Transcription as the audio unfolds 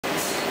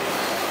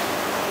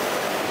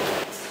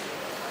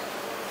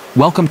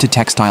Welcome to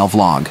Textile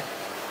Vlog.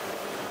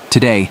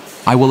 Today,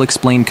 I will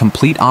explain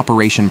complete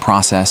operation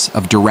process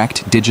of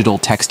direct digital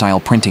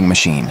textile printing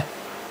machine.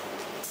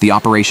 The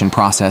operation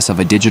process of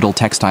a digital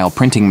textile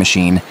printing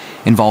machine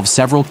involves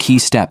several key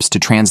steps to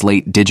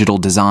translate digital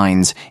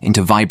designs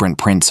into vibrant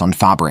prints on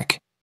fabric.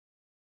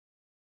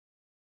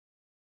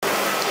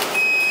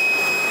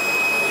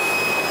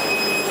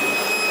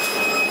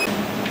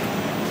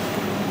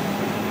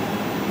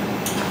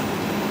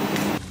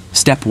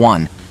 Step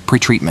 1.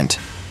 Pretreatment.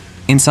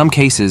 In some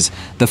cases,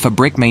 the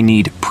fabric may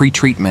need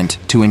pretreatment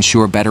to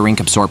ensure better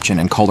ink absorption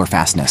and color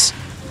fastness.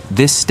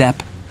 This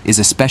step is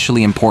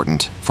especially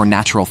important for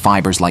natural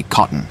fibers like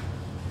cotton.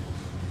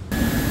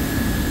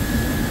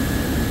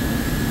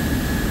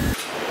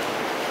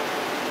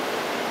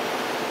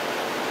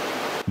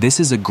 This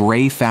is a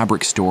gray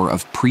fabric store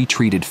of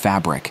pre-treated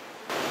fabric.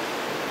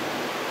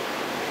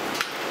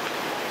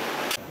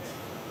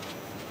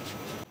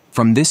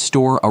 From this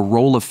store, a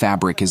roll of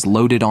fabric is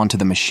loaded onto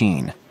the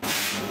machine.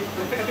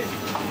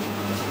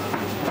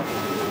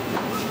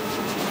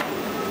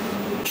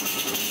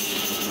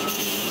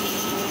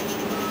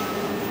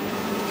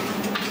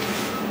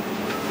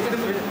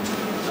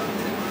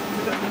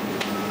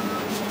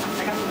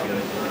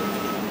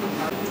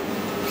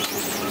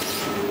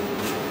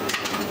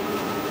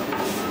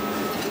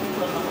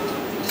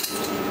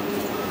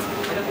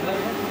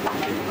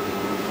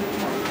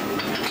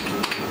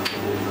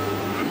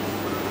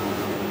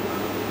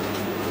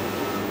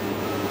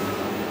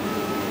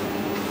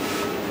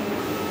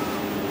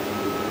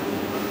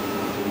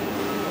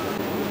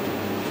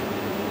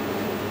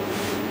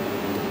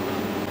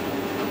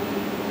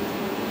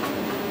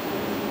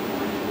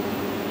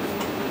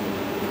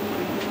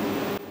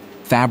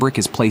 Fabric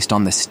is placed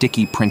on the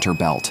sticky printer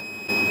belt.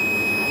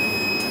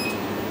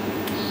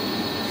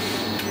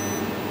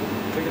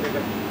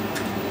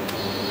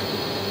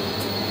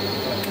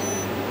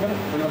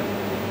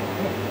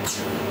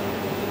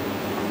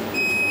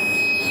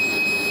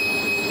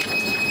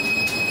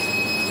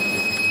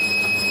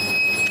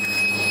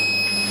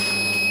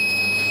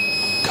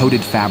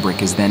 Coated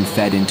fabric is then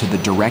fed into the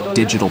direct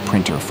digital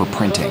printer for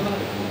printing.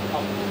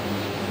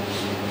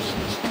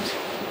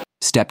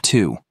 Step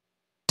 2.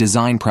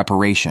 Design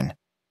preparation.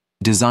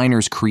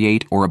 Designers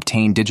create or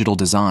obtain digital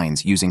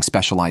designs using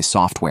specialized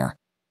software.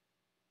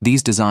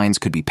 These designs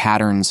could be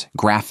patterns,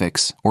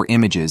 graphics, or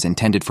images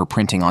intended for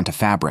printing onto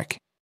fabric.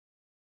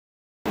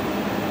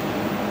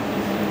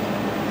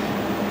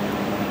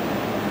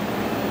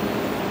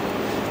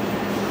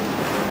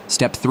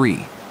 Step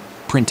 3.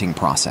 Printing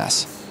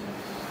process.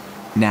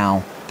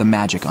 Now, the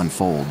magic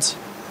unfolds.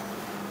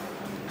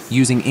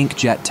 Using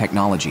inkjet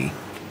technology,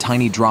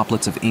 tiny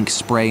droplets of ink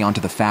spray onto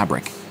the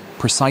fabric,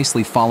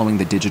 precisely following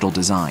the digital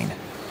design.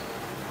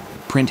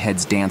 Print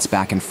heads dance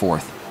back and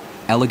forth,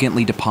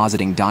 elegantly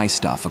depositing dye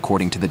stuff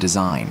according to the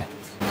design.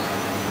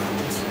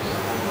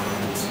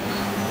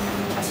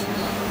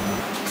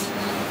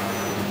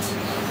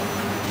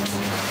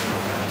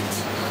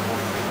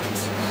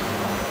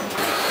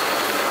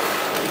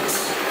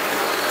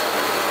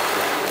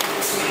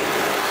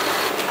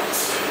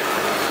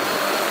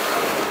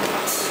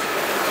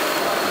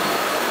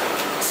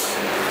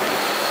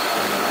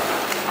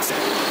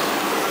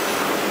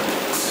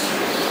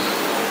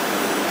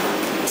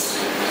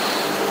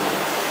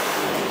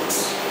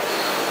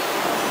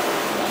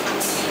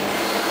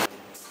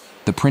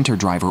 The printer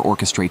driver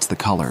orchestrates the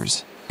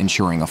colors,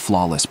 ensuring a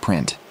flawless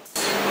print.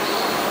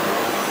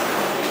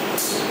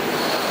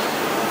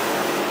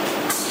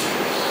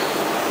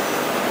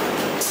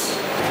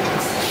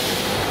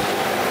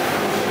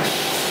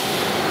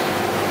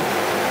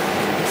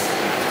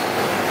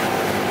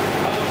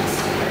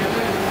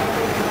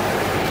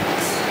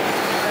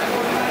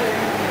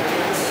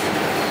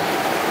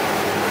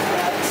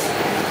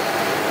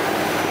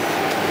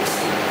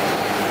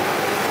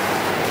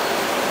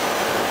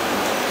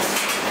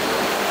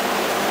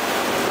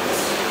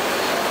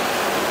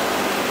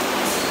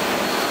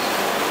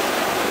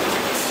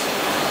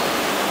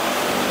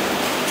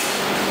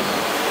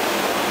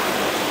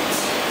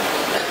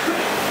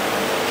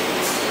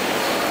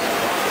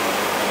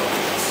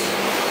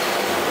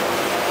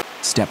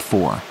 Step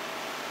 4.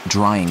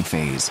 Drying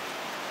phase.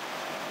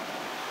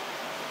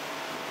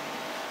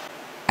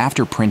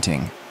 After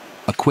printing,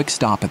 a quick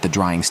stop at the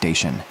drying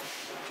station.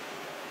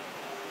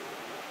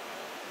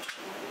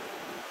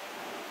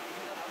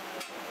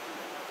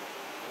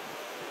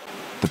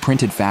 The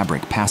printed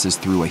fabric passes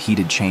through a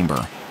heated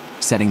chamber,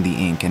 setting the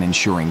ink and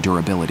ensuring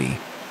durability.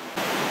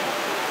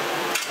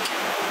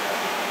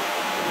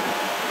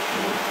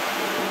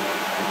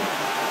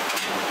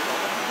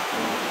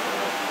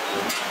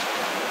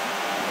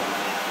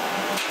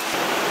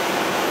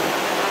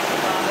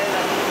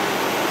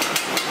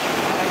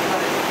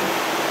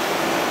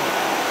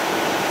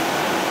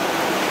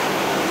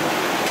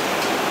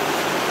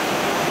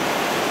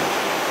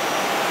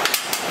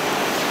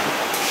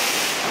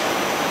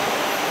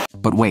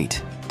 But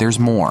wait, there's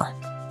more.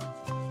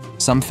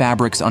 Some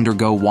fabrics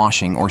undergo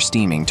washing or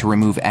steaming to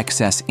remove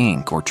excess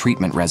ink or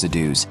treatment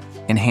residues,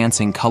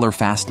 enhancing color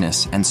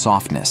fastness and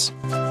softness.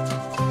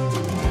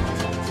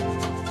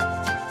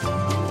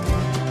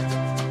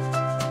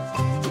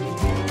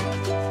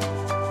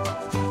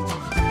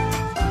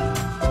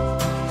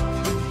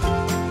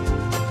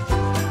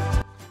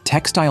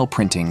 Textile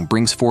printing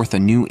brings forth a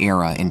new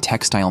era in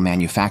textile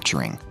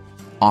manufacturing,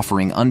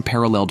 offering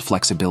unparalleled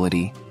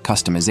flexibility,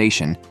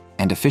 customization,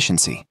 and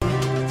efficiency.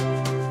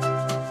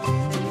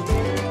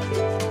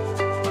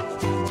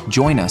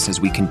 Join us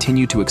as we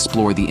continue to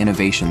explore the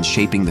innovations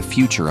shaping the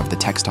future of the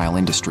textile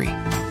industry.